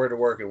look forward to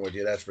working with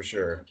you. That's for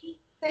sure.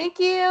 Thank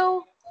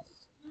you.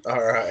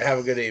 All right. Have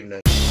a good evening.